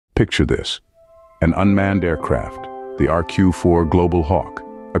Picture this: an unmanned aircraft, the RQ-4 Global Hawk,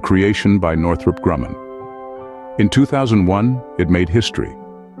 a creation by Northrop Grumman. In 2001, it made history,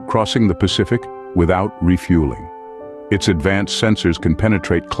 crossing the Pacific without refueling. Its advanced sensors can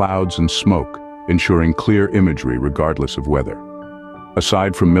penetrate clouds and smoke, ensuring clear imagery regardless of weather.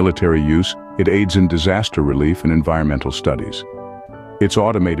 Aside from military use, it aids in disaster relief and environmental studies. It's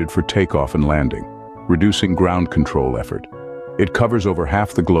automated for takeoff and landing, reducing ground control effort. It covers over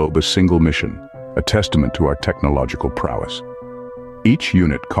half the globe a single mission, a testament to our technological prowess. Each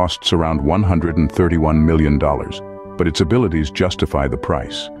unit costs around $131 million, but its abilities justify the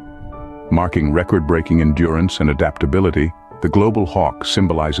price. Marking record-breaking endurance and adaptability, the Global Hawk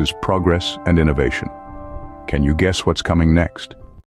symbolizes progress and innovation. Can you guess what's coming next?